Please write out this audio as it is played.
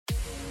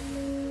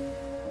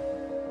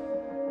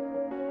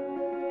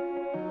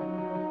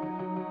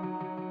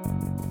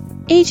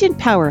Agent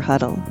Power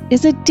Huddle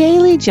is a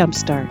daily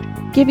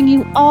jumpstart, giving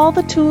you all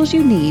the tools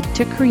you need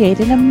to create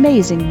an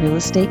amazing real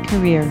estate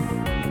career.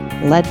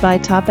 Led by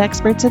top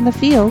experts in the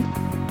field,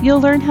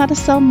 you'll learn how to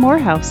sell more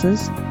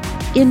houses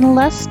in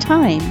less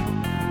time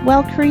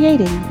while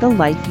creating the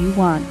life you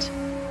want.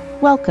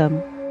 Welcome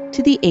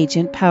to the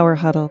Agent Power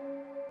Huddle.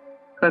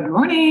 Good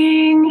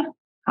morning.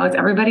 How is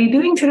everybody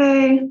doing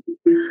today?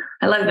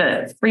 I love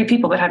the 4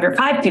 people that have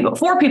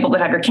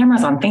your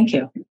cameras on. Thank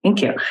you.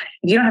 Thank you.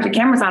 If you don't have your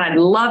cameras on, I'd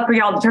love for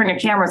y'all to turn your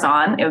cameras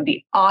on. It would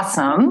be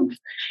awesome.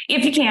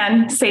 If you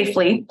can,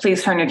 safely,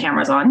 please turn your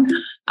cameras on.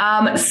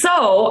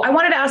 So I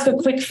wanted to ask a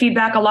quick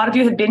feedback. A lot of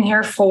you have been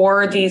here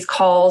for these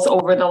calls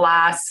over the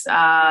last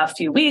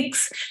few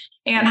weeks.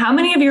 And how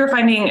many of you are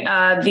finding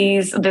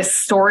this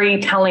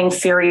storytelling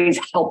series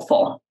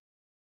helpful?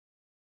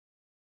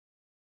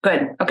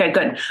 Good. Okay,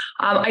 good.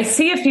 I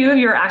see a few of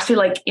you are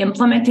actually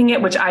implementing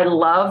it, which I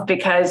love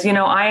because,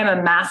 I am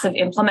a massive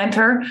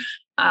implementer.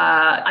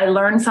 I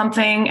learn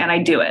something and I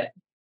do it,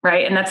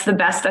 right? And that's the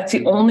best. That's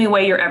the only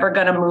way you're ever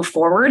going to move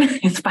forward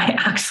is by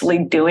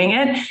actually doing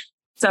it.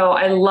 So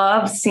I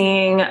love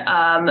seeing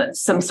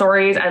some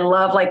stories. I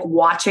love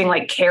watching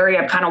Carrie.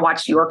 I've kind of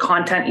watched your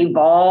content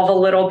evolve a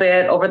little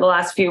bit over the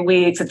last few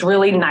weeks. It's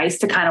really nice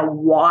to kind of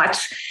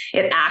watch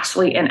it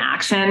actually in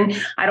action.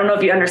 I don't know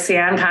if you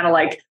understand kind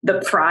of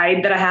the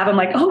pride that I have. I'm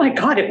like, oh my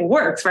God, it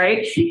works,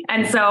 right?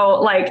 And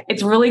so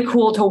it's really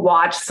cool to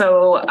watch.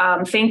 So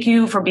thank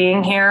you for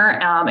being here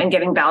and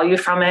getting value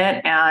from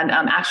it and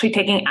actually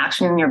taking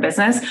action in your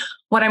business.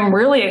 What I'm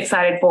really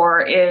excited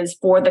for is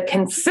for the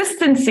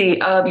consistency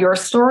of your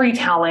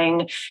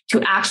storytelling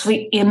to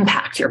actually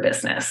impact your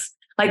business.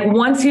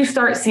 Once you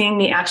start seeing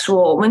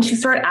once you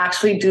start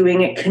actually doing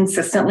it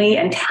consistently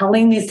and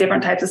telling these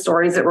different types of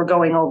stories that we're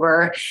going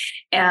over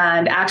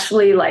and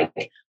actually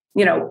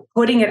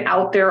putting it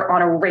out there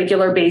on a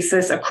regular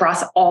basis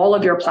across all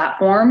of your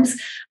platforms,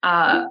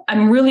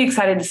 I'm really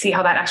excited to see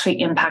how that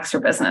actually impacts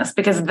your business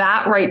because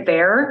that right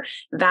there,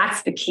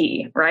 that's the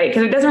key, right?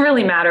 Because it doesn't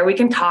really matter. We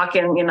can talk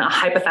in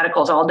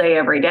hypotheticals all day,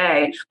 every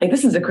day.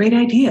 This is a great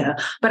idea,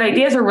 but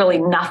ideas are really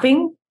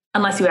nothing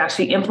unless you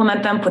actually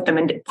implement them, put them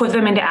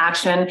into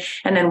action,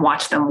 and then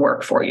watch them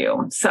work for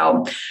you.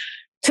 So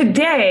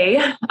today,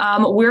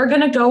 we're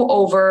going to go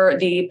over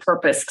the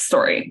purpose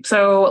story.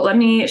 So let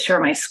me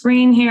share my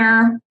screen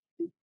here.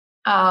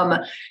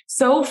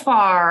 So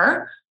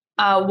far,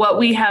 what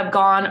we have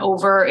gone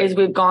over is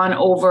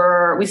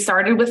we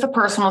started with the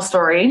personal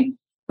story.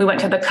 We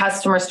went to the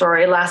customer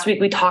story. Last week,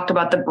 we talked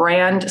about the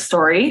brand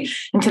story.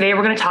 And today,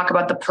 we're going to talk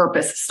about the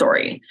purpose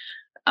story.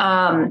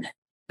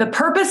 The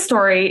purpose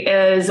story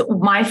is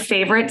my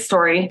favorite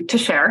story to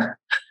share.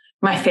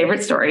 My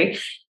favorite story.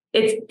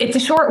 It's a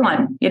short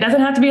one. It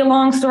doesn't have to be a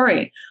long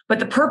story, but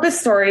the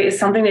purpose story is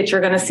something that you're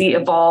going to see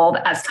evolve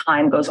as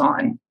time goes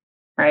on,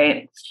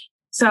 right?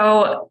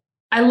 So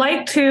I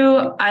like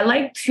to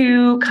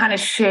kind of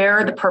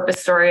share the purpose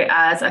story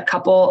as a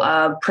couple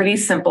of pretty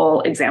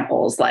simple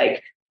examples. The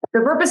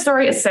purpose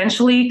story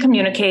essentially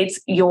communicates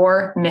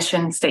your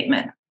mission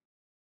statement.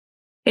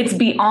 It's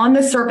beyond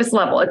the surface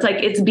level.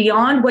 It's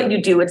beyond what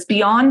you do. It's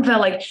beyond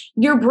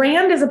your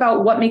brand is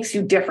about what makes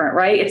you different,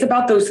 right? It's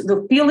about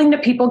the feeling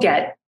that people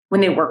get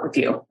when they work with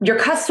you. Your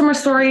customer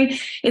story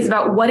is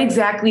about what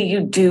exactly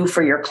you do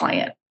for your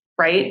client,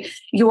 right?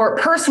 Your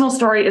personal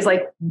story is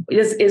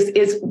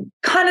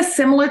kind of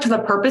similar to the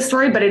purpose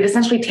story, but it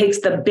essentially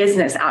takes the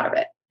business out of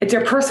it. It's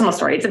your personal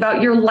story. It's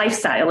about your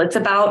lifestyle. It's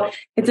about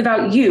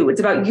you. It's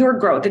about your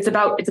growth. It's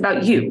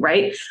about you,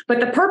 right? But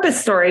the purpose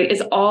story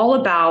is all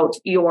about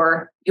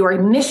your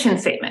mission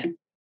statement.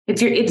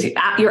 It's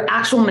your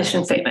actual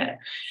mission statement.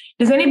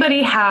 Does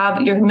anybody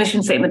have your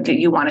mission statement that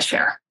you want to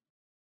share?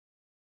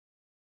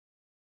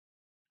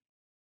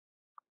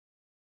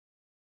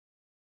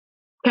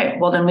 Okay,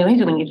 well then we need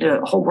to do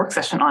a whole work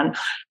session on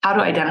how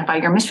to identify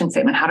your mission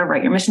statement, how to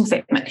write your mission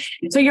statement.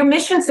 So your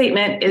mission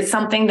statement is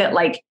something that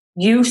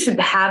you should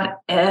have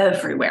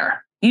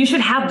everywhere. You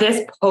should have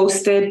this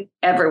posted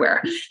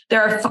everywhere.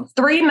 There are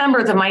 3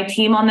 members of my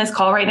team on this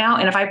call right now.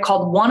 And if I've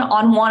called one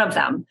of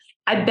them,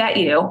 I bet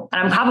you,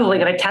 and I'm probably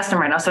going to test them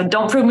right now. So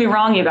don't prove me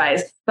wrong, you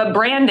guys. But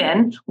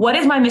Brandon, what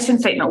is my mission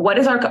statement? What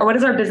is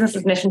our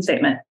business's mission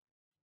statement?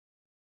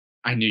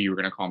 I knew you were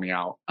going to call me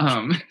out.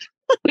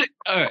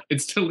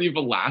 It's to leave a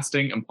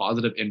lasting and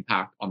positive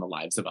impact on the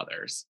lives of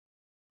others.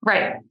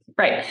 Right.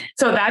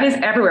 So that is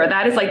everywhere.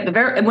 That is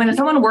when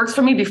someone works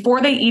for me before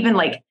they even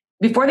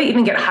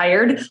get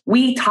hired,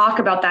 we talk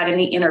about that in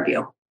the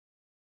interview.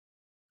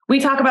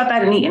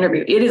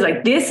 It is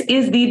this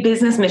is the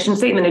business mission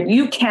statement. If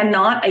you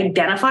cannot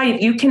identify,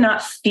 if you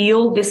cannot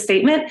feel this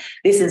statement,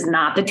 this is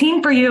not the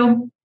team for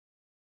you.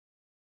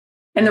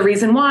 And the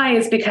reason why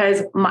is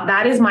because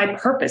that is my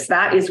purpose.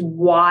 That is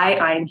why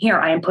I am here.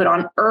 I am put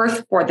on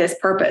earth for this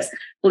purpose, to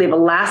leave a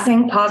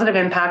lasting positive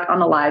impact on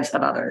the lives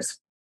of others.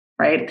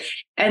 Right.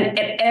 And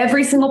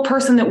every single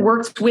person that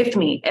works with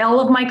me,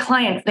 all of my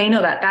clients, they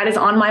know that is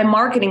on my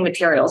marketing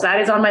materials. That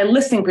is on my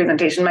listing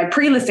presentation, my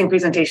pre-listing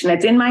presentation.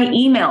 It's in my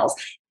emails.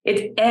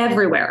 It's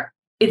everywhere.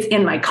 It's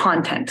in my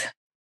content.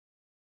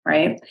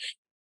 right?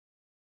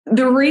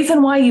 The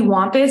reason why you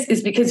want this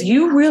is because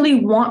you really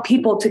want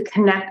people to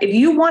connect. If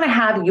you want to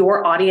have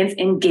your audience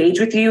engage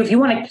with you, if you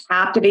want to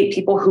captivate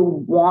people who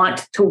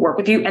want to work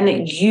with you and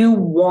that you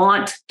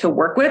want to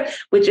work with,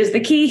 which is the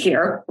key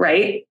here,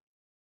 right?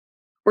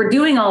 We're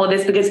doing all of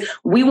this because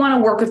we want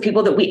to work with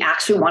people that we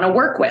actually want to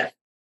work with.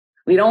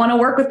 We don't want to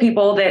work with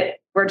people that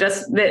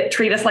that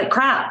treat us like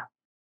crap.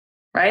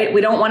 Right?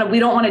 We don't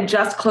want to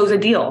just close a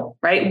deal,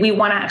 right? We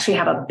want to actually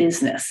have a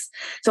business.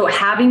 So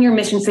having your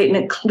mission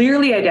statement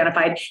clearly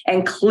identified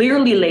and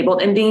clearly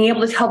labeled and being able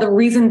to tell the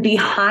reason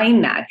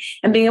behind that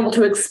and being able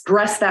to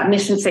express that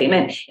mission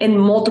statement in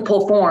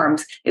multiple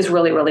forms is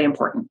really, really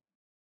important.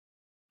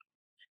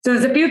 So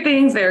there's a few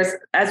things.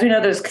 As we know,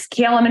 there's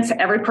key elements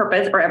to every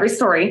purpose or every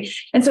story.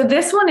 And so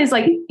this one is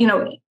like,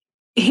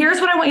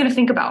 here's what I want you to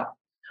think about.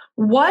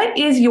 What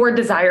is your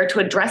desire to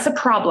address a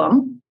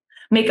problem,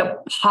 make a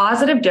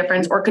positive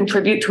difference, or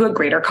contribute to a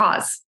greater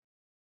cause?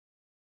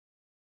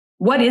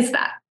 What is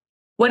that?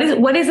 What is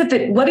it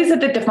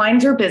that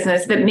defines your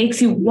business that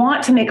makes you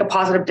want to make a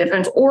positive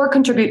difference or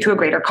contribute to a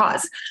greater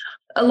cause?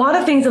 A lot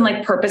of things in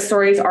like purpose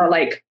stories are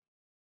like,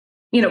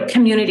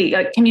 community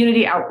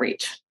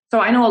outreach.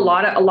 So I know a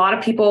lot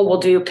of people will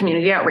do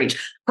community outreach.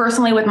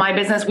 Personally, with my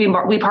business, we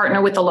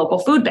partner with the local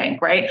food bank,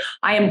 right?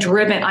 I am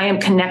driven. I am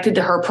connected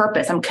to her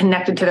purpose. I'm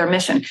connected to their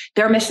mission.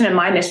 Their mission and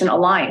my mission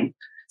align.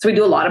 So we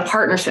do a lot of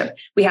partnership.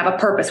 We have a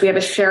purpose. We have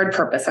a shared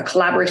purpose, a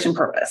collaboration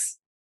purpose,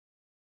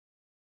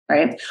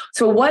 right?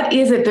 So what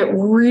is it that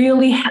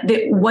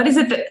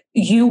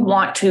you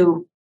want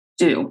to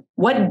do?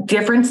 What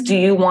difference do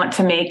you want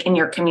to make in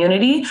your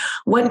community?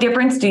 What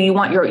difference do you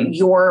want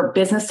your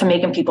business to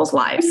make in people's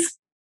lives?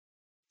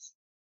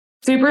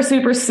 Super,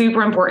 super,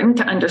 super important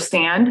to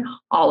understand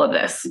all of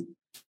this.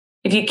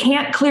 If you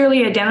can't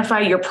clearly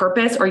identify your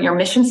purpose or your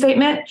mission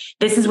statement,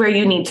 this is where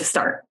you need to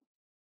start.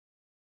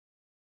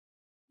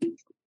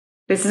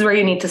 This is where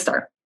you need to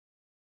start.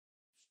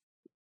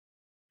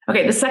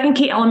 Okay, the second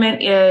key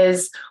element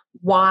is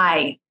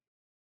why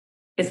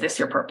is this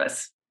your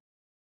purpose,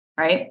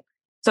 right?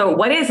 So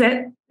what is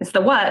it? It's the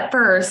what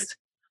first,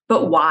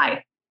 but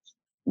why?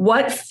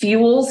 What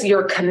fuels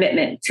your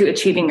commitment to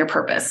achieving your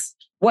purpose?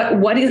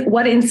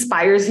 What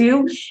inspires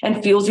you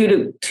and fuels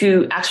you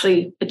to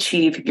actually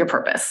achieve your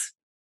purpose?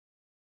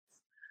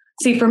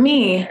 See, for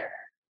me,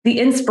 the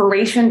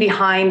inspiration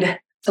behind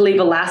to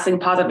leave a lasting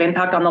positive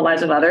impact on the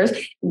lives of others,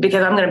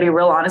 because I'm going to be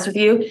real honest with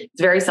you,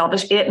 it's very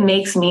selfish. It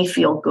makes me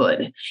feel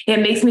good. It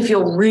makes me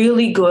feel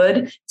really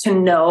good to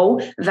know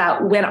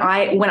that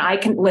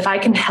if I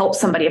can help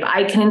somebody, if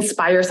I can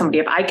inspire somebody,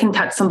 if I can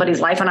touch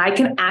somebody's life and I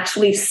can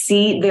actually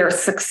see their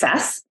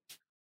success,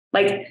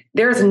 like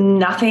there's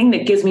nothing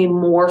that gives me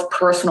more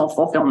personal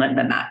fulfillment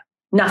than that.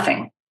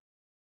 Nothing.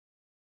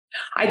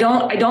 I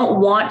don't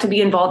want to be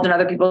involved in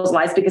other people's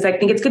lives because I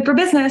think it's good for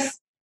business,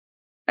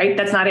 right?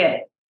 That's not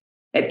it.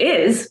 It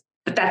is,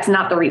 but that's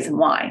not the reason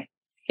why.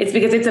 It's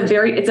because it's a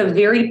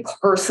very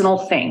personal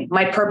thing.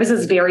 My purpose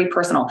is very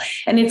personal,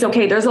 and it's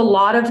okay. There's a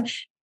lot of,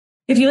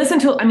 if you listen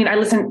to, I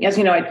listen, as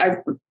you know, I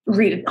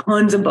read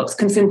tons of books,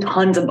 consume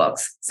tons of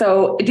books.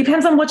 So it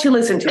depends on what you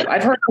listen to.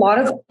 I've heard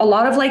a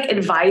lot of like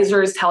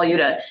advisors tell you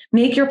to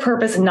make your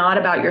purpose not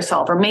about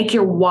yourself or make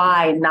your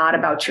why not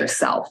about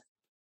yourself.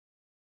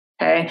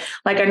 Okay.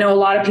 Like I know a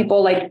lot of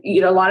people, like,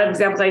 a lot of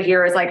examples I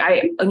hear is like,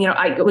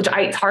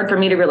 it's hard for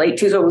me to relate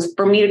to. So it was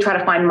for me to try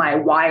to find my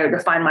why or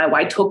define my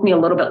why took me a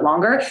little bit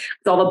longer.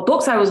 So all the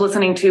books I was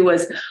listening to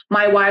was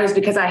my why was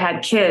because I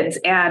had kids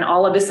and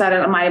all of a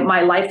sudden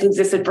my life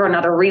existed for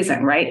another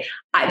reason. Right.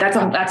 That's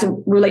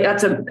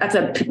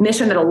a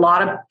mission that a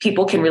lot of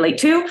people can relate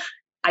to.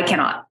 I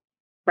cannot.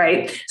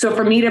 Right. So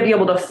for me to be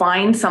able to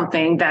find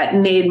something that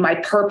made my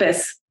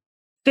purpose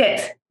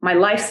fit my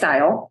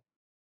lifestyle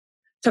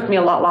took me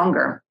a lot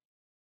longer.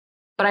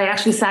 But I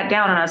actually sat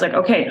down and I was like,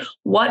 okay,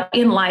 what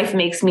in life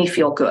makes me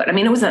feel good? I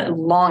mean, it was a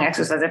long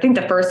exercise. I think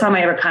the first time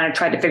I ever kind of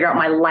tried to figure out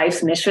my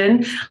life's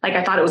mission, like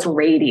I thought it was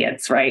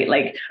radiance, right?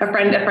 Like a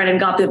friend had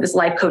gone through this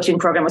life coaching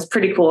program. It was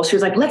pretty cool. She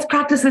was like, let's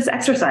practice this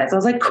exercise. I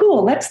was like,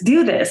 cool, let's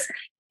do this.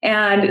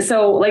 And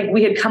so like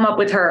we had come up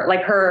with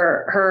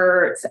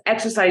her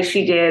exercise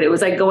she did. It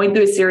was like going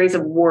through a series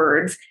of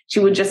words.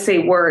 She would just say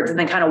words and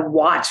then kind of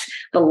watch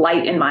the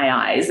light in my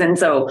eyes. And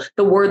so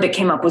the word that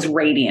came up was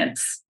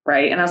radiance.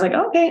 Right. And I was like,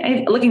 okay.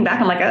 And looking back,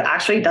 I'm like, it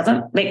actually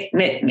doesn't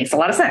makes a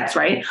lot of sense.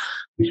 Right.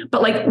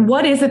 But like,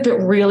 what is it that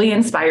really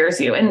inspires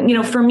you?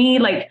 And, for me,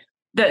 like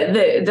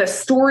the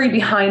story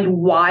behind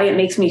why it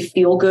makes me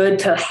feel good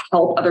to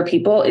help other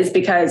people is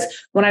because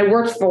when I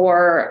worked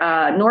for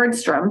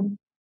Nordstrom,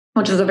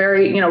 which was a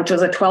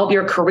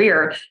 12-year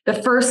career. The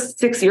first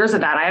 6 years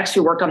of that, I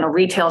actually worked on the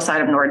retail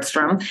side of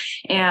Nordstrom.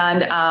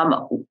 And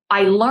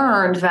I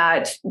learned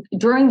that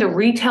during the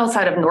retail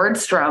side of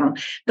Nordstrom,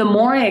 the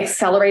more I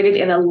accelerated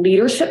in a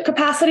leadership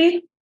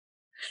capacity,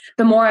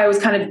 the more I was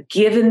kind of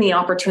given the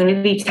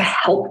opportunity to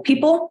help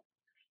people.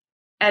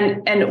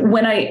 And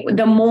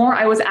the more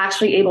I was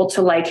actually able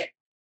to like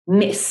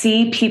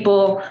see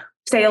people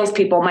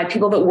salespeople, my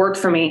people that worked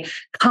for me,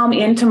 come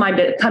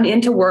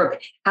into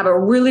work, have a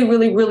really,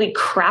 really, really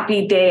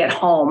crappy day at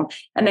home,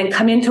 and then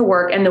come into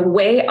work. And the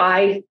way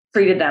I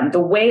treated them, the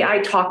way I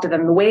talked to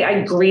them, the way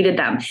I greeted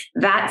them,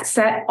 that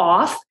set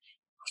off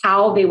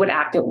how they would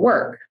act at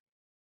work.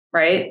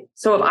 Right.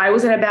 So if I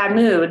was in a bad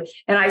mood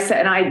and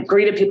I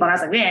greeted people and I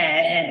was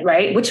like,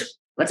 right, which,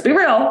 let's be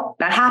real,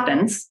 that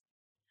happens.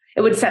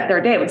 It would set their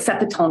day, it would set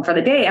the tone for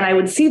the day. And I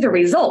would see the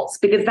results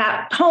because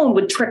that tone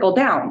would trickle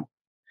down.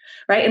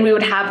 Right. And we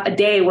would have a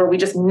day where we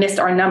just missed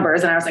our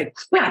numbers. And I was like,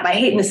 crap, I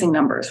hate missing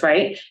numbers.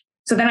 Right.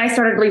 So then I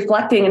started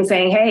reflecting and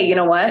saying, hey, you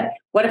know what?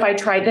 What if I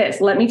try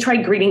this? Let me try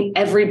greeting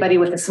everybody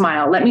with a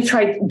smile. Let me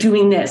try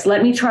doing this.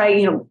 Let me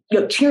try,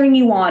 cheering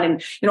you on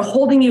and,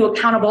 holding you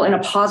accountable in a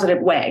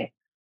positive way.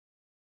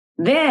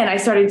 Then I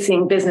started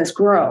seeing business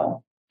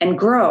grow and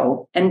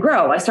grow and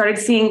grow. I started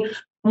seeing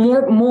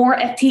more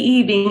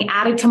FTE being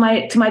added to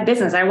my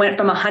business. I went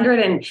from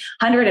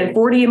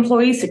 140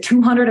 employees to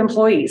 200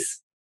 employees.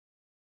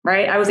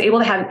 Right. I was able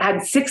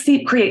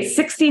to create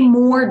 60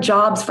 more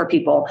jobs for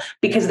people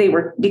because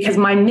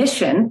my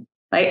mission,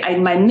 right?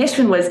 My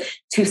mission was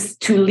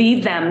to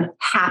leave them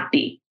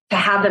happy, to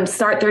have them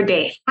start their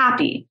day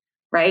happy.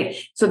 Right.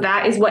 So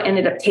that is what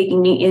ended up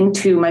taking me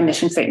into my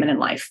mission statement in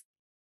life.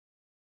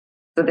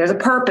 So there's a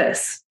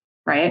purpose,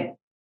 right?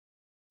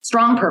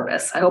 Strong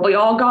purpose. I hope we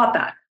all got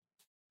that.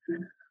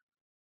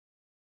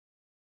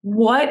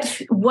 What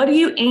do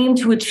you aim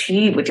to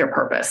achieve with your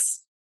purpose?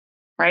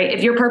 Right?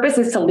 If your purpose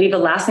is to leave a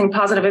lasting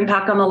positive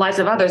impact on the lives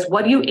of others,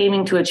 what are you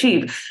aiming to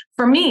achieve?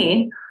 For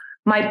me,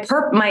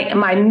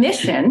 my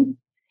mission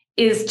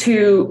is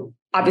to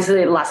obviously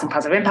leave a lasting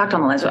positive impact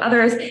on the lives of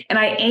others, and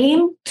I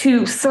aim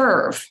to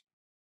serve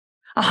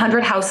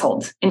 100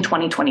 households in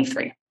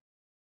 2023.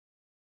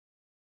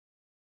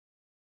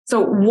 So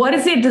what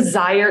is the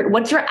desire?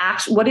 What's your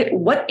action?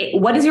 What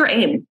is your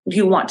aim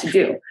you want to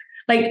do?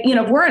 Like,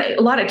 a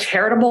lot of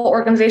charitable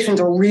organizations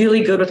are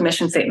really good with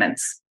mission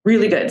statements,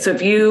 really good. So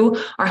if you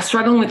are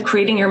struggling with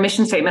creating your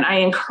mission statement, I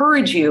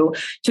encourage you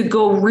to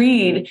go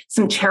read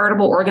some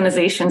charitable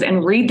organizations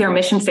and read their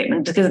mission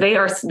statement because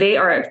they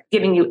are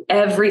giving you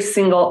every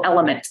single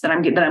element that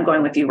I'm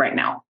going with you right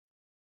now.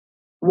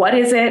 What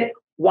is it?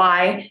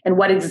 Why? And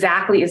what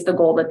exactly is the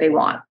goal that they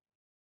want?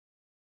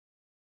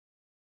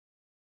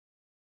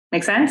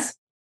 Make sense?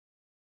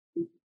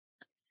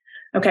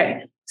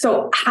 Okay.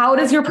 So how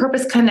does your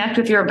purpose connect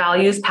with your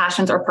values,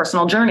 passions, or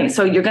personal journey?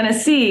 So you're going to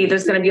see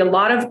there's going to be a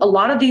lot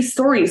of these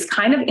stories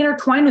kind of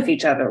intertwined with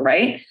each other,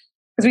 right?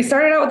 Because we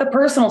started out with a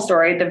personal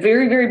story at the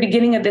very, very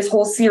beginning of this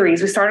whole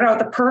series. We started out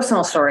with a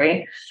personal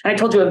story, and I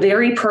told you a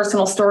very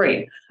personal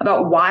story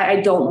about why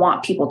I don't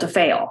want people to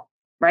fail,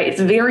 right?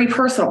 It's very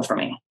personal for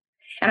me.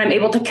 And I'm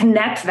able to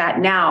connect that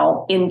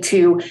now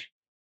into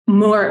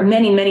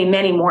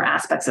many more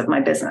aspects of my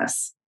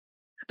business.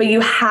 But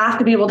you have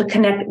to be able to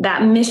connect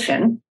that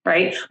mission,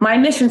 right? My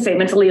mission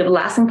statement to leave a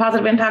lasting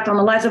positive impact on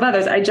the lives of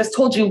others. I just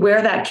told you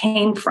where that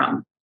came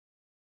from,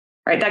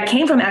 right? That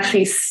came from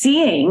actually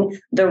seeing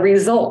the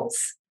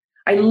results.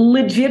 I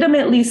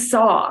legitimately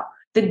saw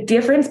the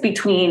difference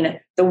between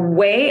the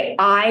way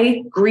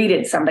I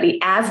greeted somebody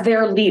as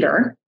their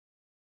leader,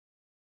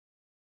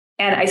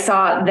 and I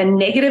saw the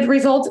negative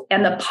results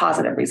and the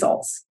positive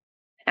results.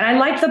 And I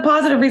like the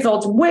positive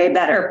results way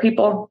better,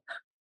 people.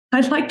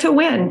 I'd like to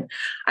win.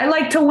 I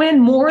like to win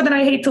more than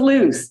I hate to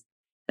lose.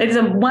 It's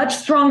a much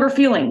stronger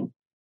feeling,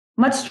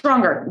 much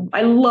stronger.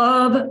 I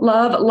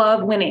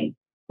love winning.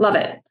 Love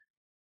it.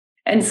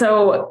 And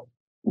so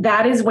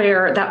that is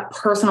where that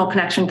personal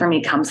connection for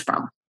me comes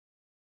from.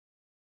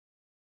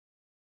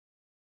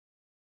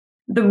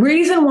 The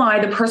reason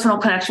why the personal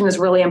connection is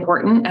really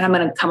important, and I'm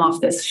going to come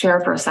off this share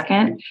for a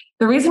second.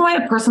 The reason why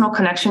a personal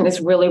connection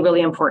is really,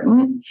 really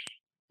important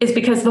is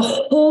because the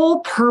whole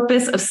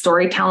purpose of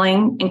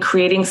storytelling and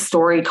creating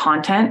story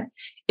content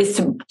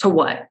is to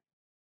what?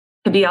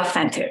 To be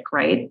authentic,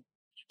 right?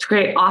 To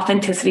create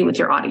authenticity with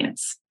your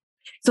audience.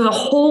 So the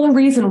whole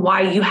reason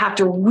why you have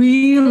to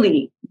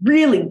really,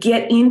 really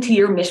get into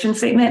your mission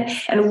statement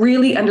and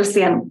really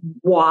understand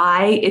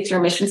why it's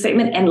your mission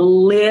statement and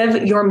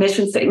live your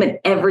mission statement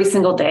every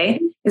single day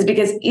is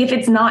because if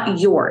it's not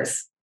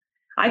yours,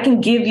 I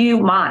can give you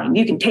mine.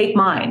 You can take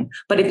mine.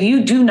 But if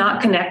you do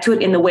not connect to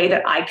it in the way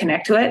that I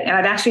connect to it, and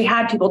I've actually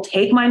had people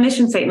take my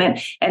mission statement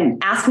and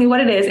ask me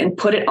what it is and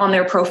put it on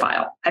their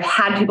profile. I've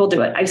had people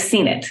do it. I've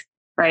seen it,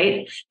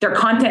 right? Their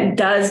content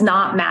does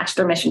not match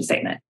their mission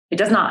statement. It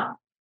does not.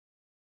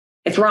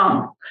 It's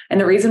wrong. And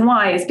the reason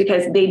why is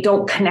because they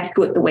don't connect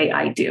with the way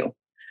I do.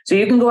 So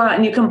you can go out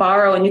and you can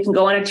borrow and you can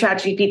go on a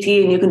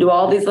ChatGPT and you can do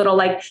all these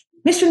little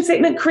mission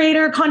statement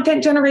creator,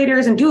 content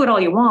generators and do it all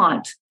you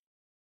want.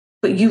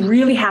 But you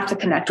really have to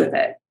connect with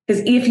it.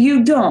 Because if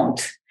you don't,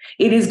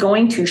 it is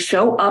going to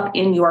show up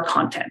in your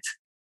content.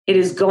 It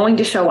is going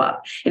to show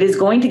up. It is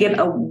going to give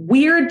a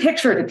weird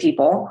picture to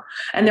people,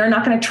 and they're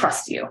not going to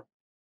trust you.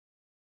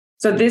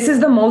 So this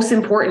is the most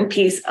important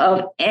piece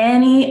of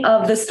any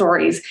of the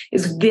stories,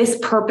 is this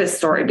purpose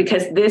story,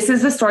 because this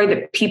is the story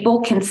that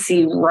people can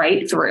see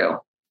right through.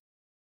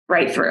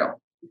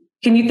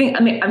 Can you think,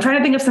 I'm trying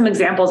to think of some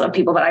examples of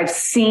people that I've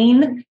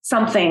seen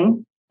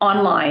something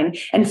online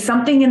and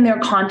something in their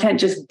content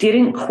just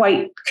didn't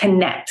quite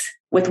connect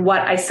with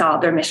what I saw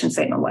their mission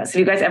statement was. Have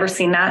you guys ever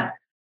seen that?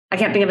 I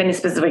can't think of any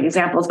specific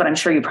examples, but I'm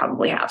sure you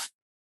probably have.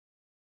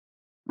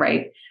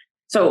 Right?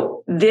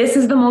 So this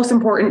is the most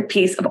important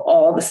piece of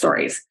all the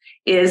stories,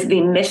 is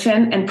the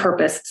mission and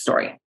purpose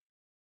story.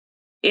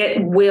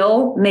 It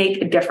will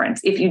make a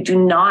difference if you do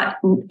not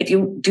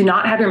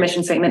have your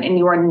mission statement and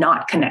you are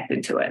not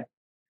connected to it.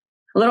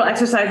 A little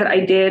exercise that I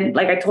did,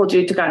 like I told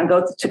you, to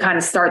kind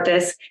of start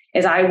this,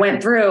 is I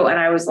went through and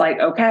I was like,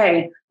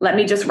 okay, let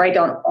me just write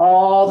down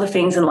all the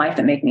things in life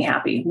that make me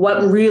happy.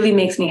 What really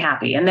makes me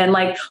happy? And then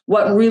like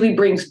what really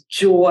brings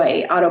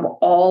joy out of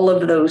all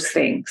of those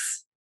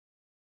things.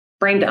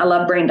 I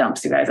love brain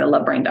dumps, you guys. I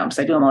love brain dumps.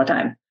 I do them all the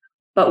time.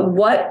 But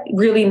what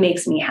really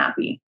makes me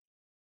happy?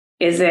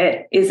 Is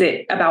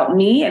it about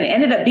me? And it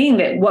ended up being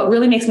that what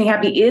really makes me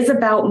happy is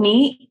about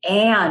me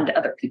and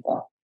other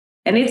people.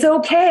 And it's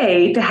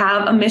okay to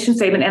have a mission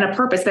statement and a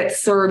purpose that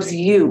serves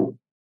you.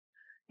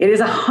 It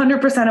is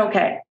 100%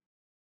 okay.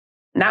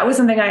 And that was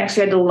something I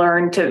actually had to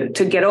learn to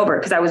get over,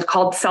 because I was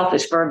called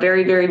selfish for a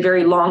very, very,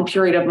 very long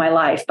period of my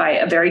life by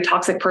a very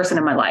toxic person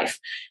in my life.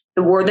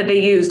 The word that they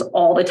used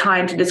all the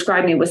time to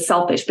describe me was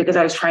selfish, because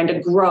I was trying to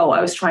grow.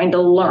 I was trying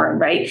to learn,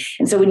 right?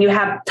 And so when you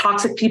have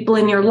toxic people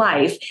in your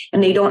life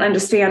and they don't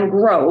understand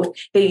growth,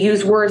 they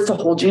use words to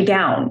hold you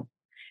down.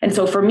 And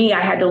so for me,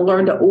 I had to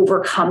learn to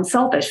overcome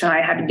selfish, and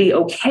I had to be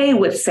okay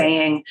with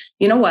saying,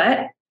 you know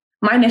what?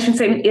 My mission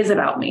statement is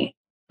about me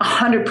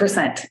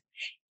 100%.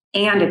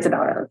 And it's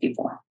about other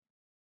people,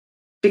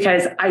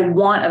 because I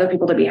want other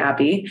people to be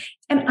happy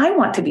and I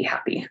want to be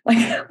happy.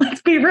 Like,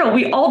 let's be real.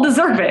 We all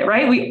deserve it,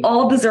 right? We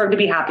all deserve to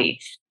be happy.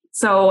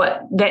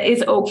 So that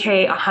is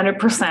okay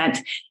 100%.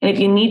 And if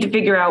you need to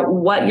figure out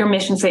what your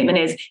mission statement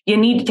is, you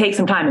need to take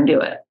some time and do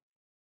it.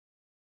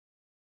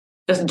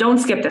 Just don't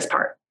skip this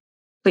part,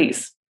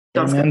 please.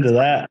 Amen to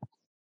that.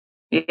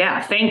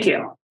 Yeah. Thank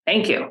you.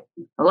 Thank you.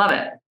 I love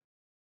it.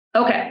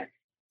 Okay.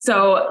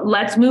 So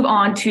let's move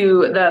on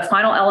to the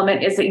final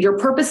element, is that your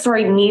purpose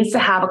story needs to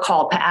have a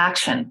call to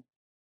action.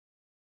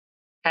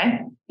 Okay.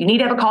 You need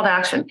to have a call to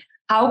action.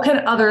 How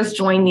can others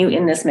join you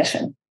in this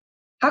mission?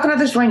 How can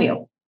others join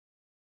you?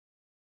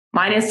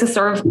 Mine is to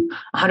serve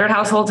 100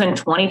 households in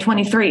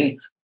 2023.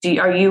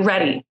 Are you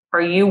ready?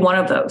 Are you one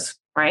of those?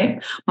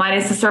 Right? Mine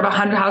is to serve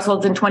 100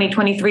 households in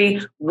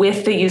 2023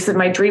 with the use of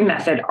my dream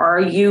method. Are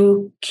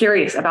you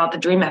curious about the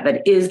dream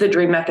method? Is the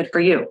dream method for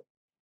you?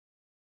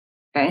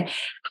 Okay.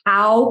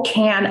 How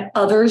can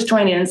others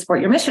join in and support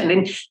your mission?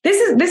 And this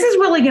is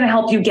really going to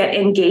help you get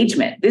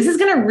engagement. This is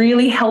going to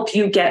really help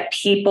you get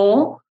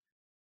people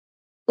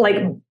like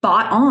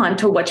bought on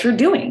to what you're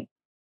doing.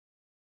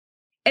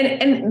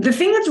 And the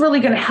thing that's really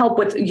going to help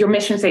with your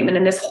mission statement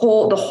and the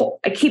whole,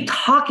 I keep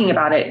talking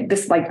about it.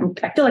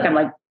 I feel like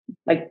I'm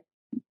like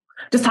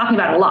just talking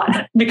about it a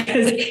lot,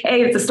 because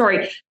A, it's a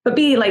story, but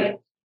B, like,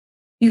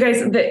 you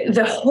guys,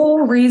 the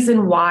whole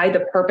reason why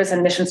the purpose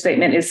and mission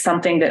statement is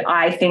something that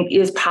I think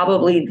is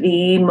probably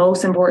the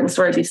most important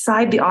story,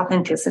 beside the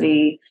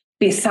authenticity,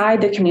 beside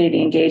the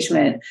community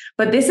engagement.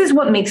 But this is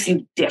what makes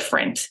you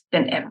different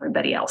than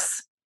everybody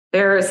else.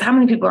 How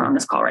many people are on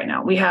this call right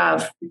now? We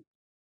have,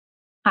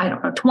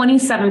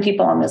 27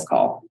 people on this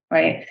call,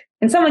 right?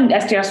 And someone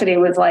yesterday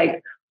was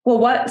like,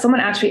 well,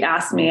 someone actually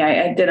asked me,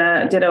 I did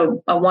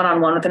a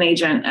one-on-one with an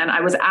agent, and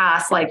I was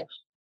asked, like,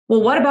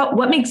 well,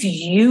 what makes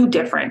you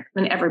different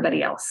than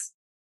everybody else?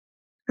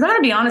 Because I'm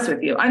going to be honest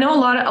with you. I know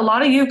a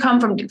lot of you come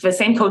from the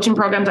same coaching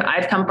programs that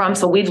I've come from.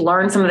 So we've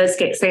learned some of the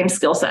same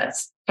skill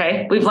sets.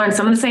 Okay. We've learned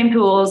some of the same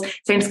tools,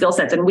 same skill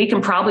sets, and we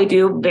can probably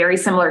do very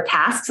similar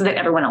tasks that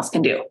everyone else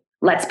can do.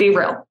 Let's be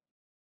real.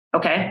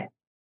 Okay.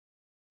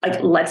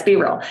 Like, let's be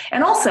real.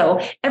 And also,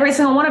 every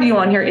single one of you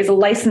on here is a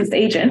licensed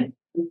agent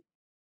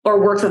or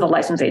works with a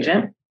licensed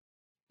agent.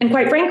 And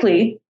quite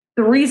frankly,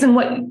 the reason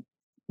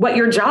what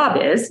your job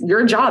is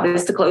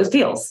to close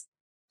deals.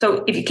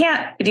 So if you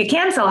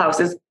can sell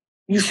houses,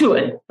 you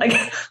should.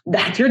 Like,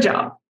 that's your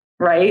job,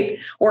 right?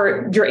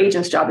 Or your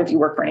agent's job if you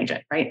work for an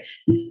agent, right?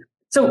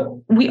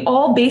 So we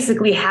all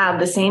basically have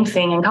the same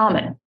thing in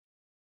common.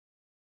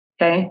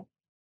 Okay.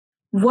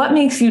 What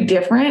makes you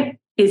different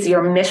is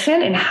your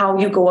mission and how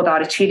you go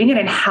about achieving it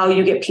and how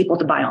you get people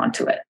to buy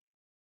onto it.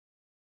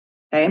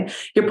 Okay.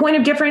 Your point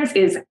of difference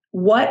is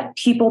what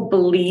people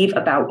believe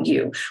about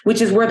you,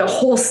 which is where the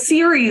whole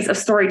series of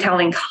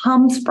storytelling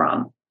comes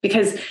from,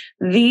 because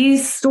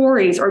these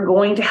stories are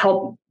going to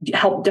help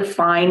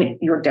define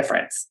your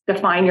difference,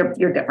 define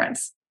your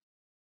difference.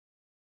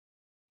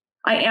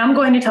 I am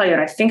going to tell you,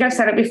 and I think I've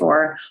said it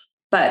before,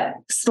 but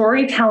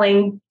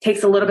storytelling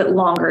takes a little bit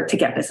longer to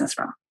get business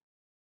from.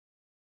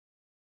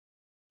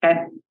 Okay.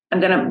 I'm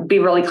going to be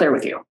really clear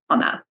with you on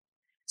that.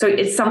 So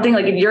it's something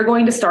like, if you're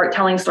going to start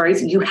telling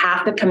stories, you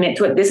have to commit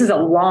to it. This is a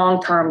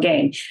long-term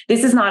game.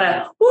 This is not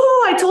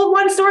I told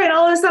one story and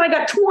all of a sudden I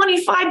got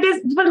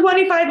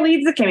 25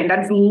 leads that came in.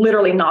 That's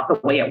literally not the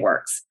way it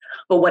works.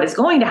 But what is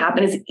going to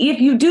happen is if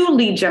you do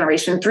lead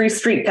generation through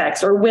Street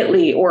Text or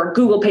Whitley or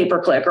Google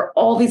Pay-Per-Click or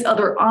all these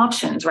other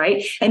options,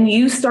 right? And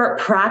you start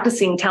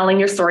practicing telling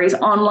your stories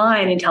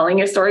online and telling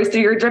your stories through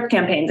your drip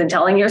campaigns and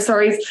telling your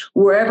stories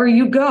wherever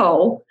you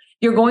go,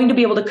 you're going to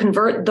be able to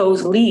convert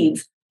those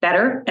leads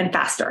better and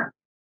faster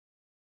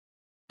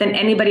than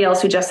anybody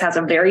else who just has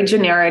a very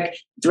generic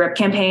drip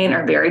campaign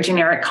or very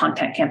generic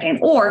content campaign,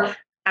 or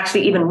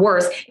actually even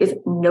worse is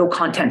no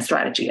content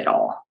strategy at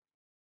all.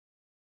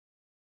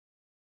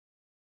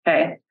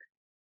 Okay.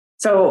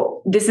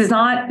 So this is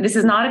not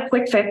a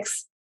quick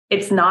fix.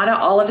 It's not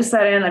all of a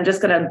sudden, I'm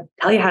just going to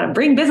tell you how to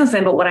bring business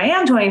in. But what I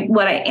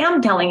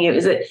am telling you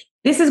is that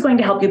this is going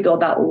to help you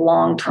build that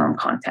long-term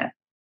content.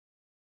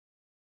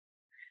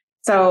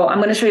 So I'm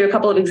going to show you a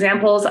couple of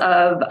examples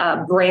of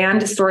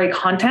brand story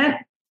content.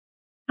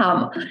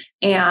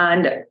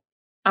 And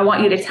I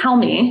want you to tell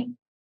me,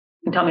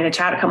 you can tell me in the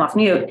chat to come off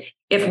mute,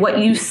 if what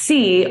you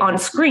see on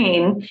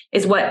screen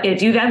is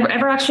if you've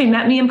ever actually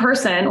met me in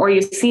person or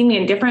you've seen me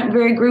in different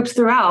varied groups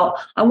throughout,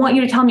 I want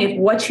you to tell me if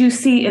what you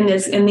see in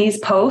these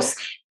posts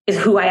is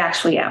who I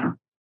actually am.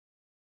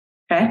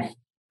 Okay.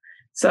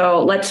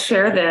 So let's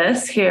share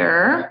this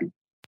here.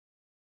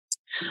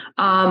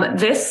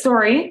 This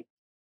story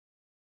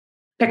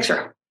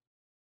picture.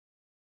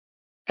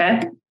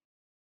 Okay.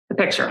 The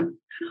picture.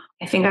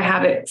 I think I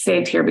have it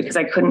saved here because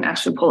I couldn't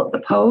actually pull up the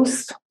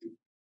post.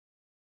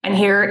 And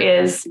here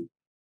is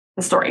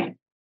the story.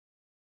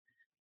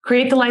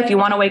 Create the life you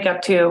want to wake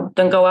up to,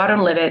 then go out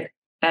and live it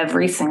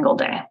every single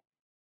day.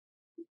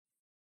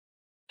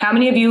 How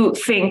many of you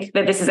think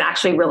that this is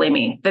actually really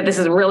me? That this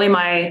is really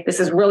my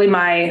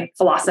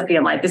philosophy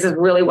in life? This is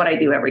really what I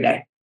do every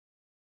day.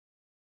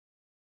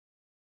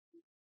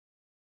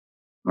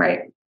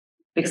 Right?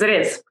 Because it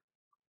is.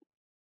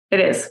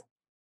 It is.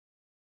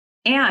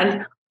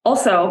 And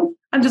also,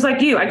 I'm just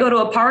like you. I go to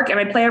a park and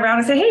I play around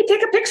and say, hey,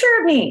 take a picture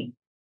of me.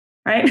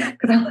 Right?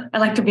 Because I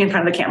like to be in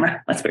front of the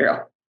camera. Let's be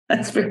real.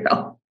 Let's be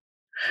real.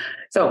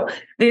 So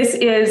this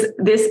is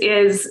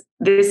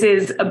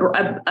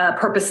a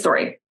purpose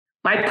story.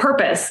 My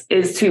purpose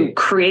is to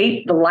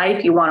create the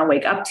life you want to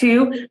wake up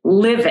to,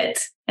 live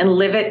it, and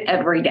live it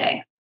every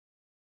day.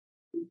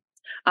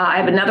 I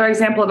have another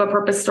example of a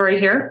purpose story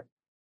here.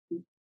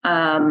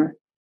 And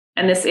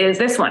this is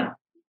this one.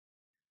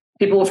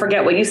 People will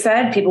forget what you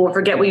said. People will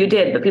forget what you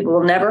did, but people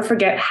will never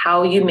forget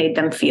how you made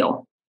them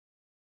feel.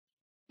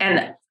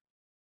 And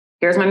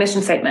here's my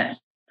mission statement.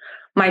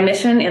 My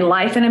mission in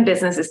life and in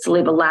business is to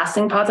leave a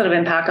lasting positive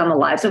impact on the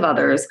lives of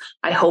others.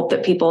 I hope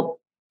that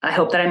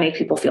I make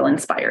people feel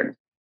inspired.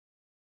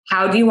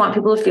 How do you want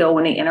people to feel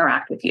when they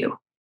interact with you?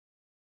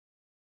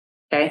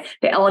 Okay.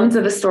 The elements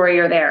of the story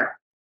are there.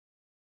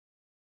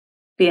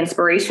 The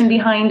inspiration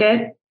behind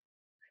it,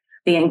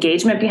 the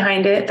engagement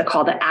behind it, the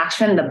call to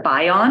action, the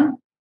buy on,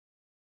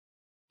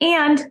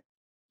 and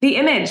the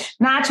image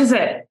matches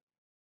it.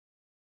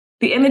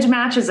 The image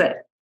matches it.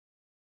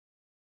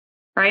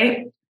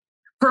 Right?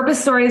 Purpose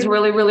story is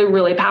really, really,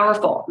 really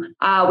powerful.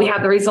 We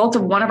have the results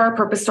of one of our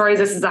purpose stories.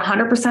 This is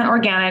 100%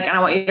 organic. And I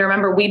want you to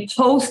remember, we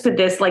posted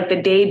this like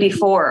the day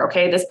before.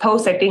 Okay. This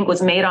post, I think,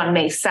 was made on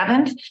May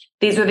 7th.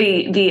 These are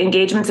the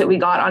engagements that we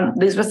got on.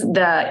 These was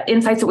the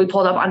insights that we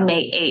pulled up on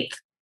May 8th.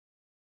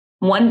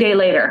 One day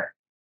later,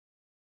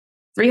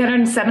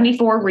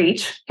 374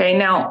 reach. Okay.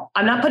 Now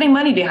I'm not putting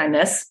money behind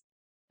this.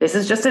 This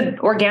is just an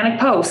organic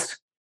post.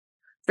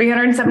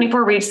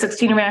 374 reach,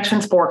 16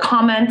 reactions, 4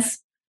 comments.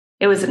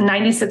 It was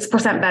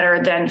 96%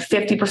 better than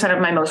 50%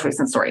 of my most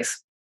recent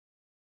stories.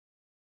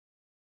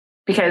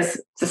 Because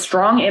it's a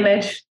strong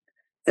image,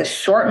 it's a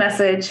short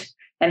message,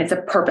 and it's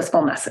a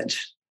purposeful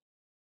message.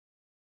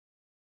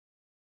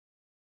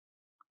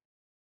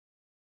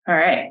 All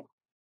right.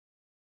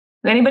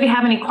 Does anybody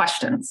have any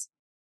questions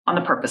on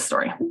the purpose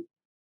story?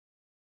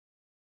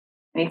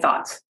 Any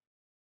thoughts?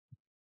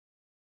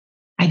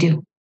 I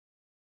do.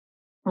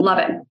 Love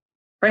it.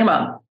 Bring them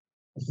up.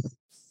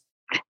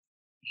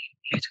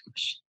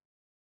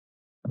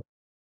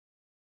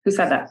 Who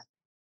said that?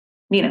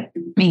 Nina.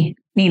 Me,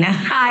 Nina.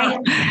 Hi.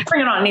 Bring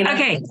it on, Nina.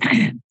 Okay.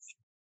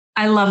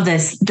 I love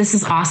this. This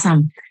is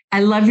awesome. I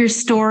love your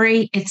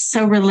story. It's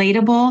so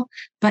relatable.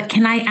 But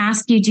can I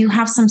ask you, do you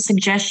have some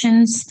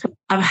suggestions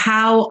of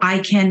how I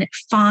can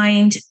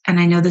find, and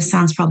I know this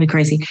sounds probably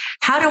crazy,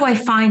 how do I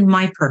find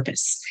my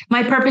purpose?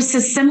 My purpose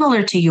is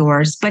similar to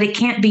yours, but it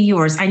can't be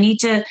yours. I need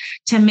to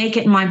make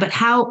it mine. But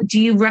what do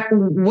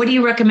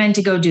you recommend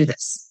to go do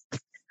this?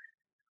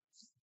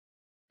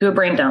 Do a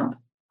brain dump.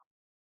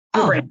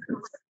 Okay.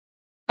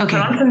 Put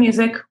on some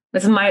music.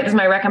 This is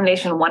my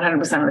recommendation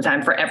 100% of the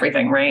time for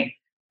everything, right?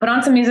 Put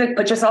on some music,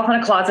 put yourself in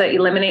a closet,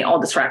 eliminate all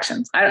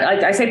distractions.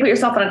 I say put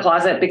yourself in a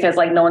closet because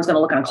like no one's going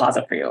to look in a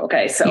closet for you.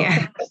 Okay. So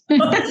yeah.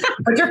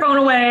 Put your phone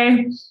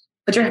away,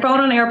 put your phone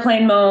on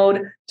airplane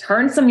mode,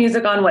 turn some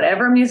music on,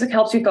 whatever music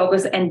helps you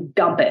focus, and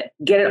dump it.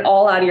 Get it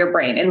all out of your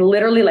brain. And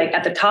literally like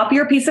at the top of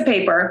your piece of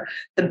paper,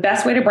 the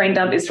best way to brain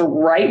dump is to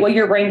write what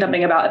you're brain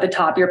dumping about at the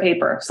top of your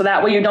paper. So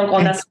that way you don't go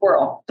on the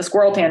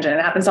squirrel tangent.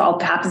 It happens to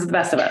the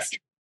best of us.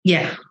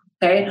 Yeah.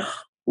 Okay.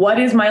 What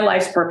is my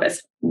life's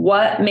purpose?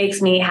 What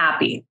makes me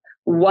happy?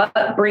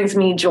 What brings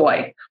me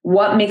joy?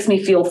 What makes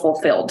me feel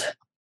fulfilled?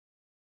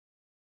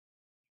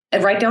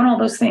 And write down all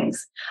those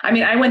things. I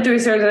mean, I went through a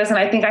series of this, and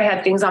I think I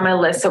had things on my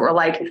list that were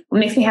like, it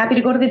makes me happy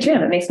to go to the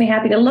gym. It makes me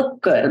happy to look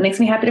good. It makes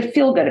me happy to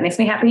feel good. It makes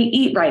me happy to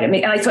eat right.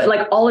 And I so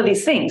like all of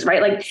these things, right?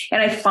 Like,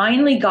 and I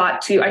finally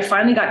got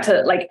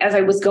to like, as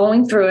I was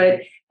going through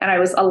it, and I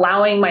was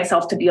allowing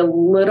myself to be a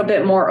little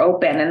bit more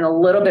open and a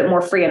little bit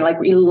more free and like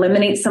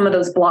eliminate some of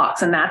those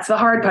blocks. And that's the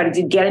hard part, is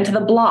you get into the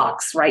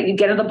blocks, right? You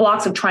get into the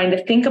blocks of trying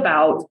to think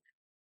about,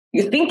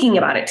 you're thinking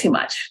about it too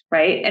much,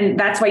 right? And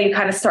that's why you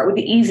kind of start with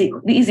the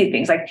easy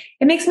things. Like,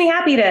 it makes me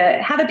happy to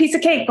have a piece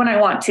of cake when I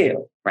want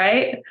to,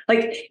 right?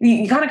 Like,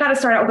 you kind of got to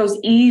start out with those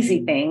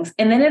easy things.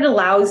 And then it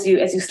allows you,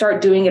 as you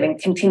start doing it and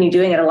continue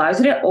doing it, allows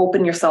you to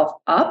open yourself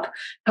up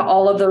to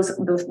all of those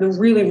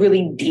really,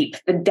 really deep,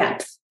 the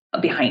depth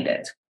behind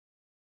it.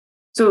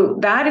 So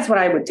that is what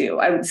I would do.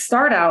 I would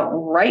start out,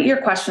 write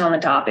your question on the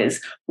top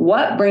is,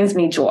 what brings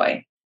me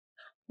joy?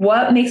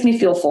 What makes me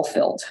feel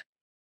fulfilled?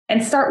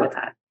 And start with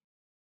that.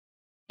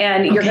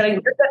 And you're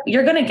gonna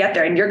get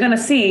there, and you're gonna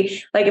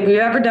see, like, if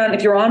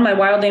you're on my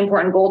wildly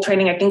important goal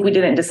training, I think we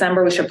did it in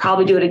December. We should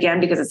probably do it again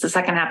because it's the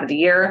second half of the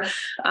year.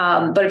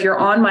 But if you're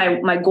on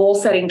my goal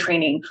setting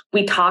training,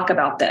 we talk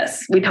about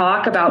this. We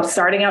talk about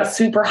starting out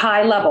super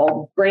high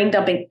level, brain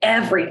dumping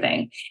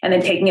everything, and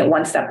then taking it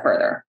one step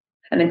further,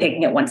 and then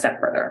taking it one step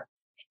further.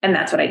 And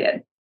that's what I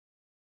did.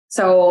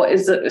 So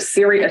it's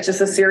just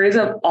a series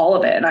of all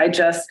of it. And I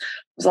just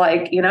was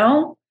like,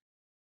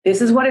 this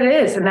is what it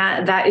is. And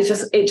that is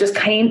just,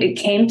 it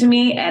came to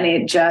me, and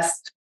it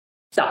just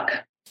stuck.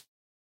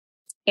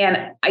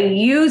 And I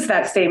use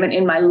that statement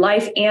in my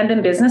life and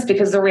in business,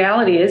 because the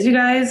reality is, you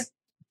guys,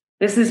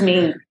 this is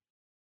me.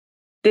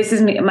 This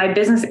is me. My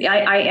business,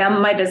 I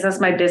am my business.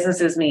 My business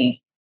is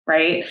me,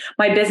 right?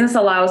 My business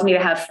allows me to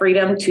have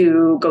freedom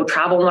to go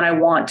travel when I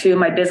want to.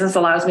 My business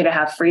allows me to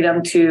have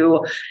freedom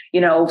to,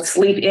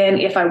 sleep in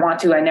if I want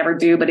to. I never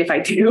do, but if I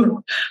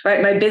do,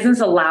 right? My business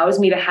allows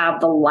me to have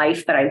the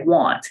life that I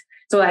want.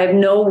 So I have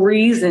no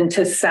reason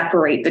to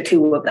separate the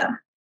two of them.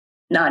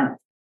 None.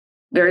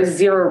 There is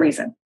zero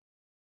reason.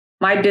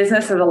 My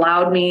business has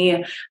allowed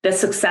me, the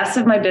success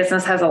of my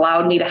business has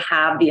allowed me to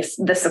have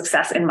the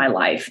success in my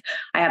life.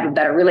 I have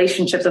better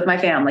relationships with my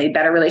family,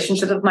 better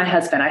relationships with my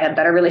husband. I have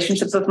better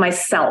relationships with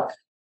myself.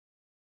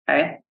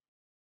 Okay.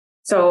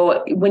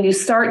 So when you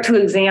start to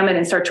examine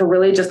and start to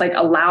really just like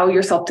allow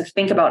yourself to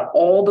think about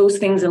all those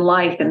things in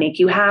life that make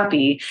you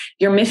happy,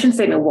 your mission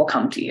statement will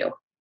come to you.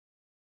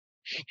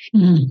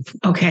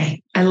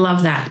 Okay. I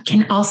love that.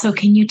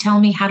 Can you tell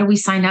me, how do we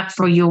sign up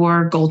for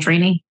your goal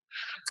training?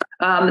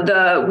 I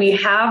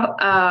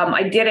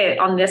did it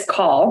on this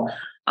call.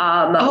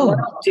 What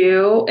I'll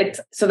do,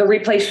 so the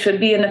replay should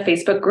be in the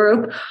Facebook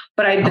group,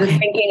 but I've been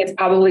thinking it's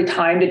probably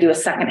time to do a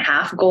second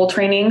half goal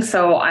training.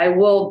 So I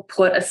will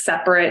put a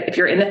separate, if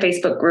you're in the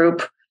Facebook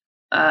group,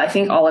 I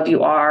think all of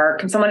you are,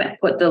 can someone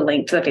put the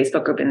link to the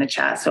Facebook group in the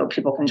chat so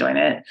people can join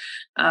it?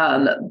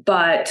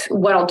 But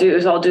what I'll do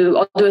is I'll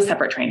do a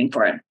separate training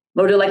for it.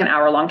 We'll do like an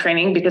hour-long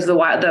training, because the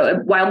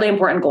wildly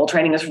important goal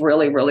training is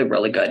really, really,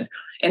 really good.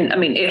 And I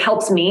mean, it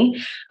helps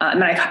me.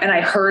 And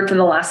I heard from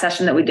the last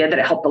session that we did that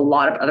it helped a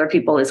lot of other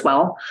people as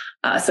well.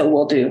 So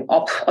I'll do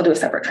a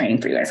separate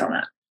training for you guys on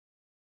that.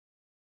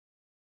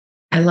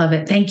 I love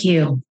it. Thank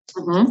you.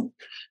 Mm-hmm.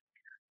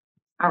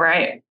 All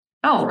right.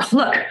 Oh,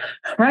 look,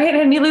 Ryan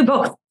and Milu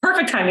both.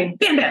 Perfect timing.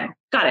 Bam, bam.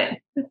 Got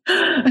it.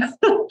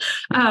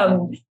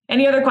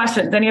 Any other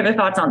questions? Any other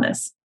thoughts on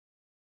this?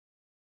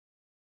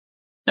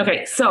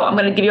 Okay, so I'm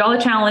going to give you all a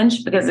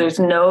challenge, because there's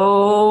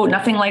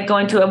nothing like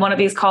going to one of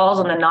these calls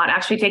and then not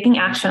actually taking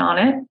action on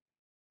it.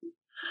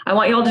 I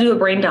want you all to do a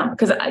brain dump,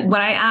 because when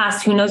I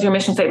asked who knows your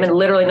mission statement,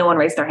 literally no one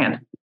raised their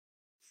hand.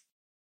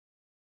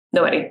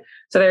 Nobody.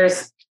 So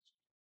there's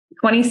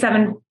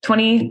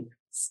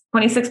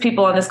 26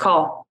 people on this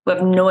call who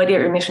have no idea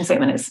what your mission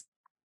statement is.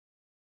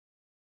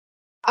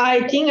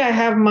 I think I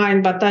have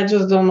mine, but I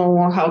just don't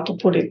know how to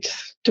put it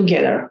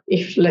together,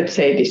 if let's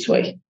say this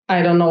way.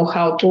 I don't know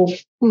how to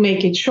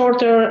make it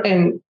shorter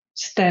and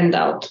stand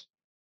out.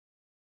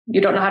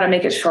 You don't know how to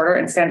make it shorter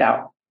and stand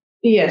out?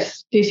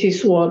 Yes, this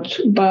is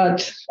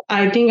but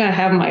I think I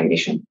have my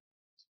mission.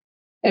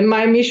 And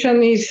my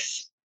mission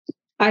is,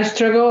 I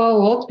struggle a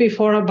lot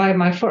before I buy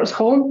my first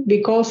home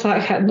because I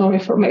had no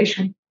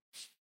information.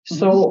 Mm-hmm.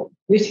 So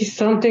this is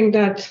something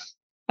that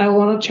I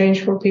want to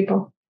change for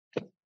people.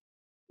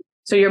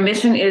 So your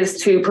mission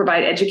is to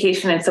provide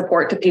education and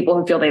support to people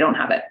who feel they don't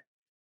have it.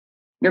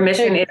 Your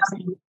mission is...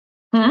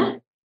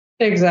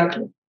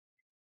 Exactly.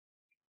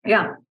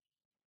 Yeah.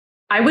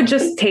 I would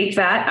just take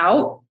that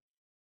out.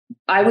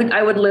 I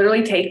would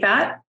literally take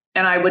that,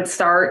 and I would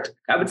start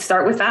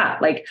with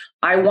that. Like,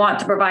 I want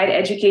to provide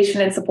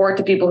education and support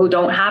to people who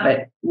don't have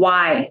it.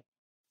 Why?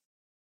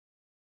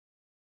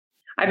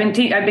 I've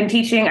been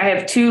teaching. I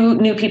have 2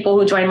 new people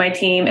who joined my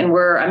team, and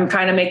I'm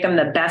trying to make them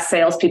the best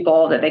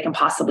salespeople that they can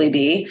possibly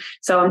be.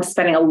 So I'm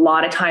spending a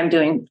lot of time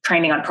doing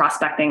training on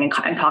prospecting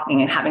and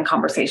talking and having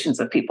conversations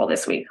with people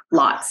this week.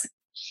 Lots.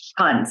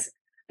 tons.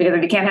 Because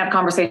if you can't have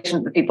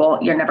conversations with people,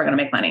 you're never going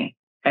to make money.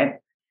 Okay.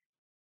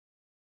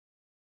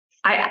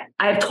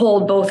 I've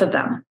told both of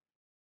them,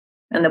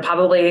 and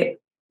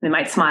they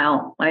might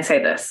smile when I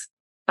say this,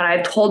 but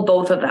I've told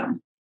both of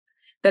them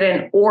that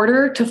in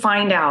order to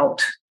find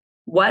out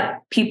what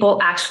people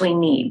actually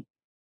need,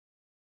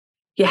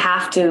 you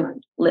have to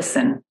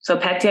listen. So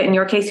Petya, in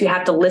your case, you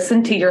have to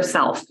listen to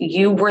yourself.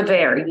 You were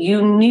there.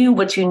 You knew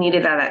what you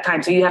needed at that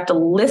time. So you have to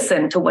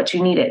listen to what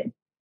you needed,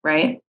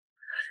 right?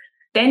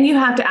 Then you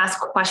have to ask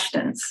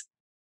questions.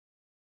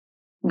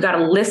 You've got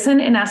to listen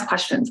and ask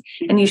questions.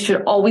 And you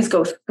should always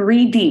go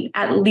 3 deep,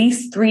 at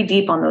least 3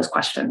 deep on those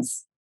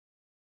questions.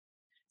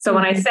 So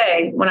when I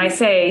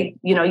say,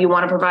 you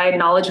want to provide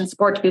knowledge and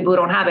support to people who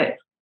don't have it,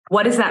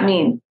 what does that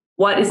mean?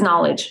 What is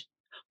knowledge?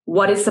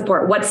 What is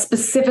support? What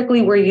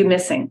specifically were you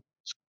missing?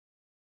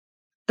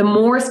 The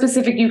more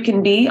specific you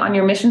can be on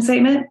your mission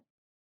statement,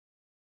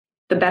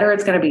 the better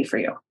it's going to be for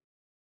you.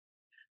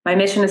 My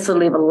mission is to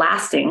leave a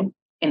lasting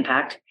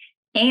impact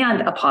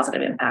and a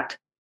positive impact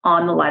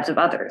on the lives of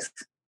others.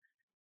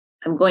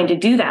 I'm going to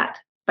do that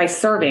by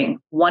serving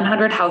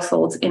 100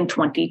 households in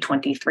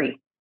 2023.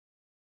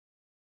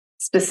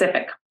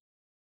 Specific,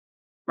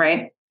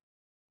 right?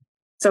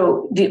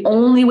 So the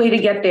only way to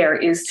get there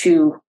is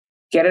to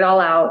get it all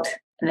out.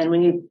 And then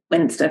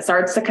when it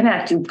starts to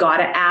connect, you've got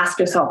to ask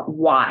yourself,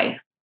 why?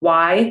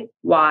 The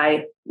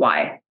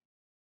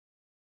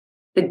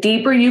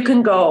deeper you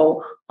can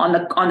go on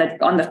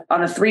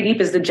the 3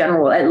 deep is the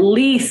general, at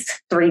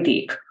least 3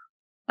 deep.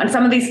 On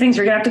some of these things,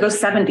 you're going to have to go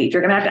 7 deep.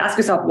 You're going to have to ask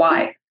yourself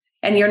why.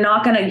 And you're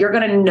going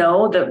to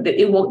know that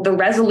the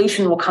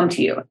resolution will come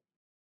to you.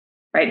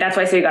 Right. That's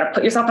why I say you got to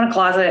put yourself in a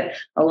closet,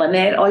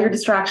 eliminate all your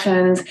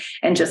distractions,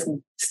 and just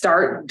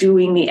start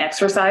doing the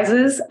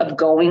exercises of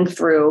going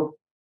through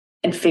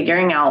and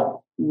figuring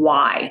out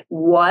why.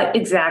 What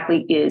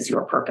exactly is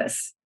your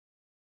purpose?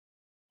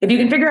 If you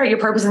can figure out your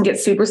purpose and get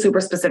super, super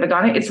specific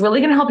on it, it's really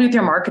going to help you with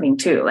your marketing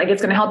too. Like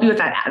it's going to help you with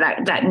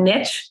that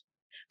niche,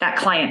 that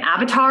client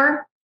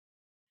avatar.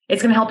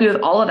 It's going to help you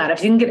with all of that.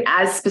 If you can get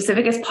as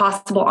specific as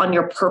possible on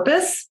your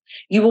purpose,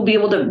 you will be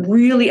able to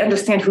really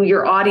understand who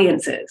your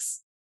audience is.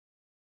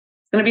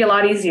 It's going to be a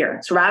lot easier.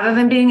 So rather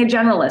than being a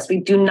generalist, we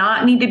do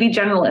not need to be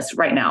generalists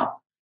right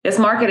now. This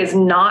market is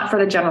not for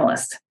the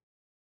generalist.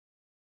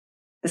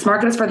 This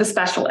market is for the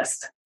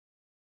specialist.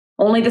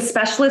 Only the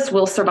specialist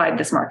will survive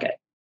this market.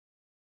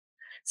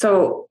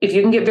 So if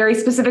you can get very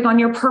specific on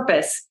your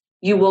purpose,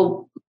 you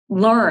will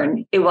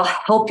learn. It will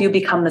help you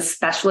become the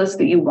specialist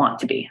that you want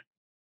to be.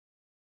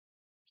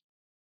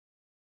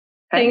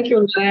 Okay? Thank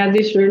you, Lynea.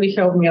 This really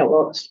helped me a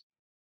lot.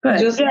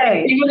 Good.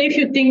 Even if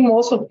you think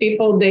most of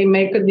people, they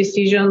make a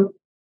decision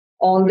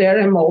on their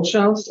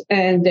emotions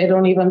and they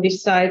don't even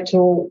decide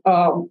to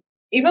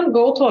even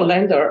go to a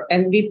lender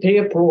and be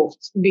pre-approved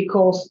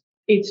because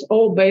it's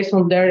all based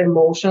on their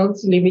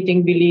emotions,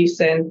 limiting beliefs,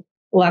 and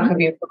lack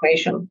of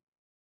information.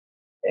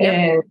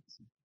 Yep.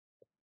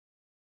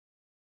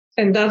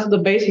 And that's the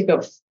basic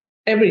of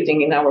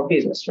everything in our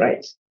business,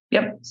 right?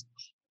 Yep.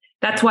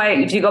 That's why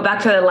if you go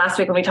back to last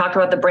week when we talked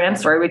about the brand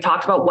story, we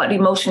talked about what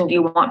emotion do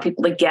you want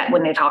people to get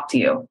when they talk to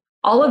you.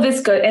 All of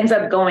this ends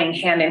up going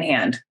hand in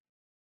hand.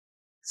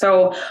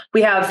 So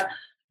we have,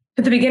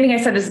 at the beginning, I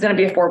said this is going to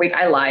be a 4-week.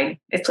 I lied.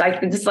 It's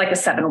like a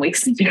 7-week,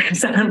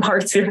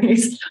 7-part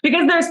series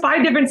because there's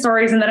 5 different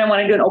stories, and then I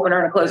want to do an opener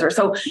and a closer.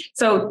 So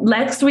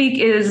next week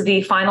is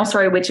the final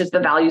story, which is the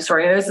value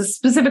story. And there's a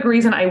specific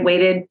reason I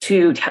waited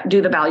to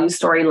do the value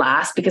story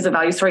last, because the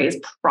value story is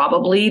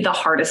probably the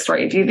hardest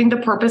story. If you think the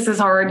purpose is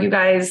hard, you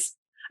guys,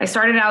 I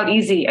started out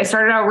easy. I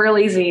started out real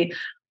easy.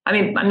 I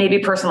mean, maybe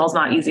personal is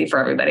not easy for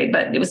everybody,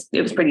 but it was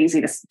pretty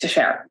easy to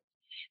share.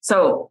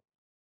 So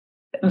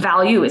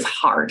value is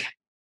hard.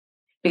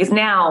 Because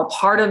now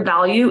part of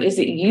value is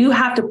that you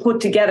have to put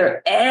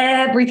together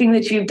everything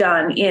that you've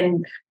done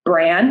in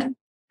brand,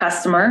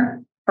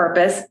 customer,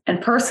 purpose,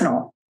 and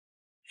personal.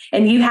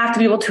 And you have to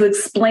be able to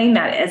explain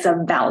that as a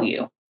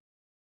value.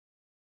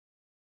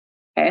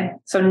 Okay.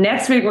 So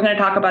next week, we're going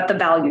to talk about the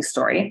value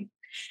story.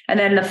 And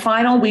then the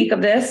final week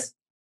of this,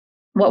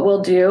 what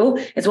we'll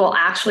do is we'll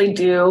actually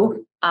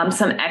do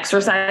some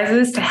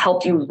exercises to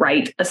help you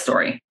write a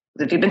story.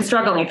 If you've been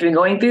struggling, if you've been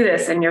going through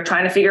this and you're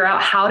trying to figure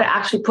out how to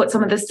actually put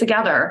some of this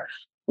together,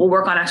 we'll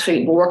work on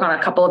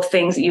a couple of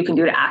things that you can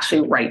do to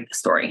actually write the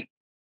story.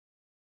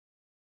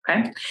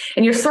 Okay.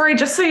 And your story,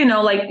 just so you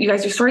know, like you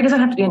guys, your story doesn't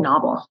have to be a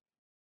novel.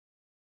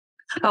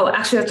 Oh,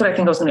 actually, that's what I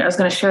think I was going to do. I was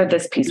going to share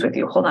this piece with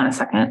you. Hold on a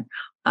second.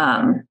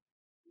 Oh,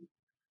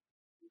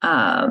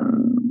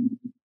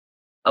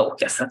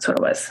 yes, that's what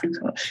it was.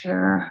 So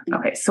share.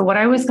 Okay. So what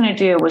I was going to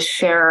do was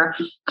share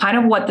kind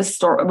of what the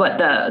story, what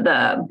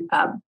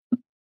the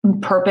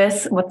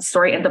purpose, what the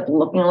story ends up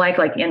looking like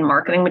in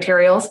marketing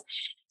materials.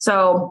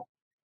 So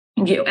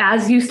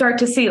as you start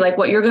to see like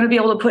what you're going to be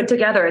able to put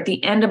together at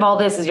the end of all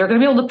this is you're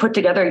going to be able to put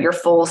together your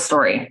full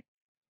story.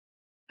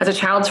 As a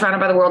child surrounded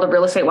by the world of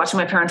real estate, watching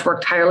my parents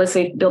work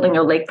tirelessly, building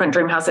their lakefront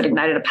dream house that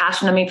ignited a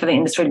passion in me for the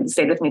industry that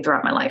stayed with me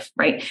throughout my life,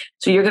 right?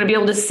 So you're going to be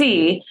able to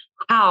see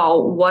how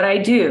what I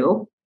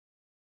do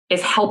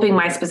is helping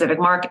my specific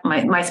market,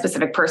 my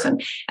specific person.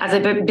 As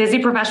a busy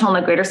professional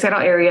in the greater Seattle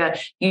area,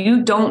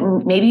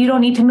 maybe you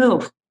don't need to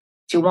move,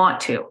 but you want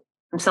to.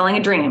 I'm selling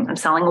a dream. I'm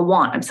selling a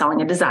want. I'm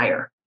selling a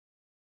desire,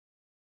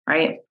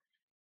 right?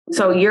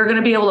 So you're going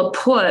to be able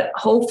to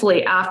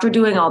hopefully after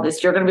doing all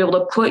this, you're going to be able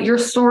to put your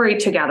story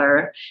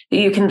together that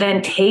you can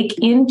then take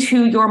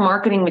into your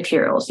marketing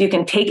materials. You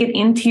can take it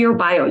into your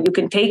bio. You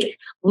can take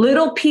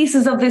little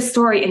pieces of this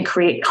story and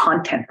create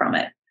content from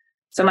it.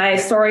 So my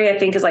story, I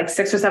think, is like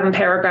 6 or 7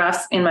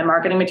 paragraphs in my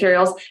marketing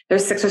materials.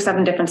 There's 6 or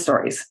 7 different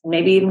stories,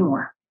 maybe even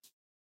more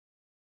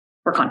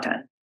for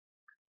content.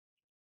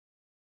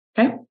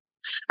 Okay.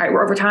 All right.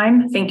 We're over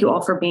time. Thank you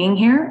all for being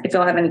here. If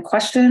y'all have any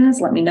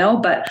questions, let me know.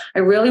 But I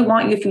really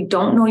want you, if you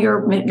don't know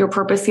your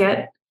purpose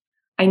yet,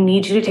 I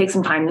need you to take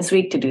some time this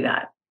week to do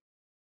that.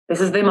 This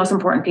is the most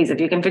important piece.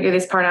 If you can figure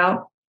this part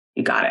out,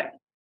 you got it.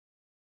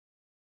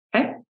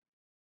 Okay.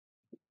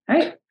 All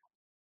right.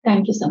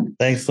 Thank you so much.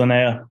 Thanks,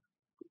 Lynea.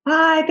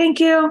 Bye. Thank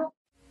you.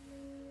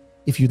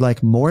 If you'd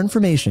like more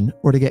information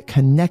or to get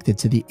connected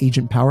to the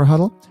Agent Power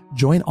Huddle,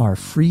 join our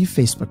free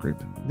Facebook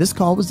group. This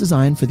call was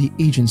designed for the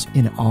agents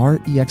in our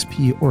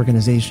EXP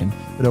organization,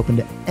 but open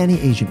to any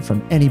agent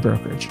from any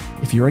brokerage.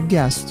 If you're a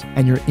guest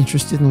and you're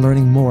interested in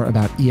learning more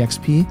about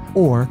EXP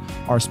or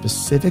our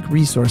specific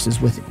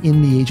resources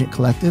within the Agent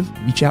Collective,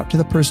 reach out to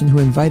the person who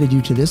invited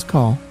you to this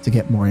call to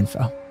get more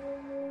info.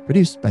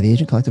 Produced by the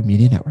Agent Collective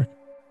Media Network.